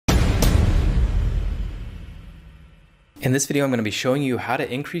In this video, I'm going to be showing you how to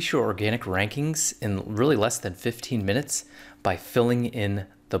increase your organic rankings in really less than 15 minutes by filling in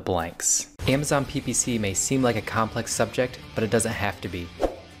the blanks. Amazon PPC may seem like a complex subject, but it doesn't have to be.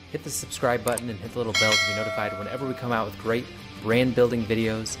 Hit the subscribe button and hit the little bell to be notified whenever we come out with great brand building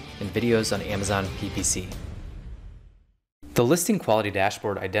videos and videos on Amazon PPC. The Listing Quality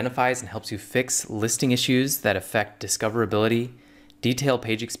Dashboard identifies and helps you fix listing issues that affect discoverability, detailed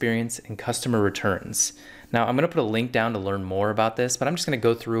page experience, and customer returns. Now, I'm going to put a link down to learn more about this, but I'm just going to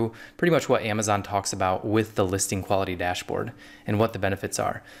go through pretty much what Amazon talks about with the Listing Quality Dashboard and what the benefits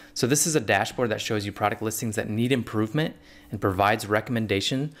are. So this is a dashboard that shows you product listings that need improvement and provides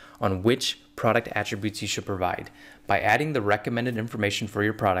recommendation on which product attributes you should provide. By adding the recommended information for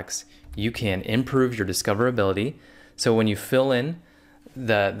your products, you can improve your discoverability. So when you fill in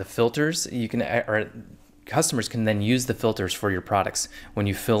the filters, you can, or customers can then use the filters for your products when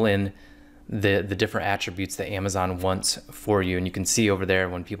you fill in the different attributes that Amazon wants for you. And you can see over there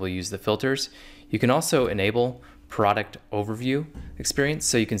when people use the filters. You can also enable product overview experience.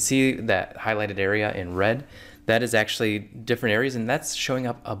 So you can see that highlighted area in red. That is actually different areas, and that's showing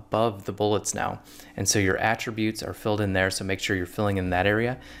up above the bullets now. And so your attributes are filled in there, so make sure you're filling in that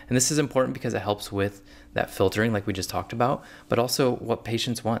area. And this is important because it helps with that filtering like we just talked about, but also what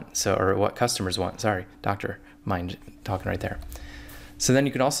patients want, so, or what customers want. Sorry, doctor, mind talking right there. So then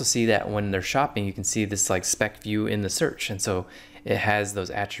you can also see that when they're shopping, you can see this like spec view in the search. And so it has those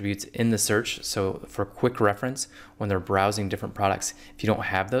attributes in the search. So for quick reference, when they're browsing different products, if you don't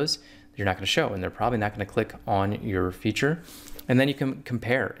have those, you're not going to show, and they're probably not going to click on your feature. And then you can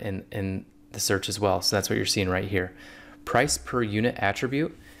compare in the search as well. So that's what you're seeing right here. Price per unit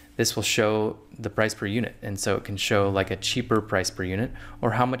attribute. This will show the price per unit. And so it can show like a cheaper price per unit,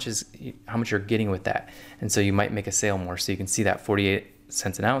 or how much you're getting with that. And so you might make a sale more. So you can see that 48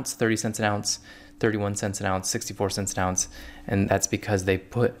 cents an ounce, 30 cents an ounce, 31 cents an ounce, 64 cents an ounce. And that's because they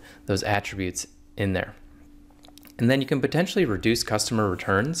put those attributes in there. And then you can potentially reduce customer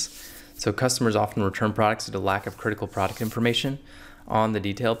returns. So customers often return products due to lack of critical product information on the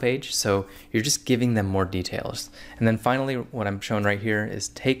detail page. So you're just giving them more details. And then finally, what I'm showing right here is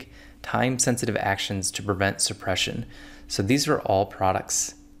take time-sensitive actions to prevent suppression. So these are all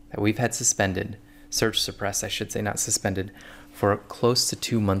products that we've had suspended, search suppressed, I should say, not suspended, for close to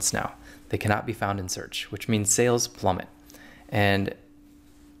 2 months now. They cannot be found in search, which means sales plummet. And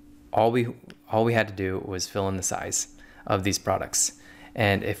all we had to do was fill in the size of these products.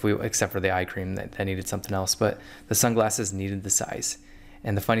 And except for the eye cream that needed something else, but the sunglasses needed the size.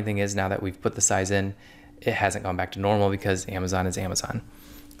 And the funny thing is, now that we've put the size in, it hasn't gone back to normal because Amazon is Amazon.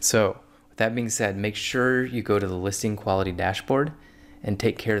 So with that being said, make sure you go to the Listing Quality Dashboard and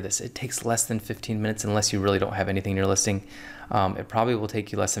take care of this. It takes less than 15 minutes unless you really don't have anything in your listing. It probably will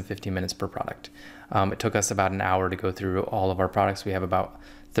take you less than 15 minutes per product. It took us about an hour to go through all of our products. We have about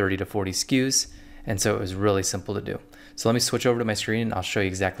 30 to 40 SKUs. And so it was really simple to do. So let me switch over to my screen and I'll show you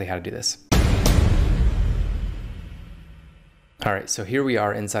exactly how to do this. All right, so here we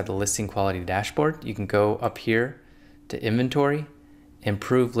are inside the Listing Quality Dashboard. You can go up here to Inventory,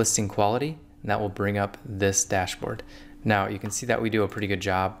 Improve Listing Quality, and that will bring up this dashboard. Now you can see that we do a pretty good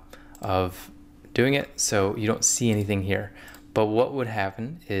job of doing it, so you don't see anything here. But what would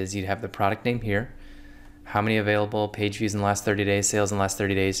happen is you'd have the product name here, how many available, page views in the last 30 days, sales in the last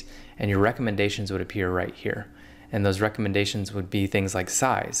 30 days, and your recommendations would appear right here. And those recommendations would be things like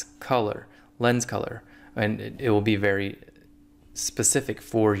size, color, lens color, and it will be very specific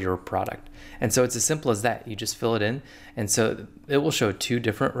for your product. And so it's as simple as that. You just fill it in. And so it will show 2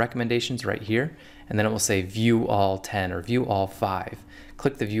 different recommendations right here. And then it will say view all 10 or view all 5.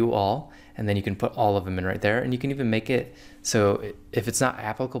 Click the view all, and then you can put all of them in right there. And you can even make it so if it's not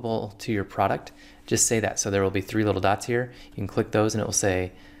applicable to your product, just say that. So there will be 3 little dots here. You can click those and it will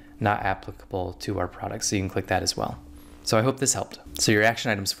say not applicable to our product. So you can click that as well. So I hope this helped. So your action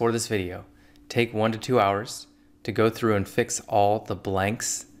items for this video: take 1 to 2 hours to go through and fix all the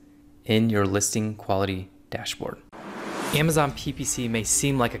blanks in your Listing Quality Dashboard. Amazon PPC may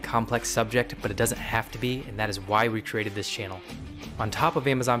seem like a complex subject, but it doesn't have to be, and that is why we created this channel. On top of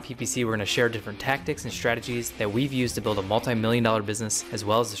Amazon PPC, we're going to share different tactics and strategies that we've used to build a multi-million-dollar business, as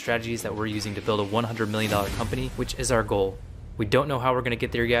well as the strategies that we're using to build a $100 million company, which is our goal. We don't know how we're going to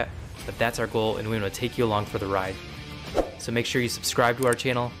get there yet, but that's our goal, and we want to take you along for the ride. So make sure you subscribe to our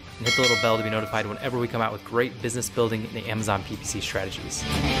channel and hit the little bell to be notified whenever we come out with great business building and Amazon PPC strategies.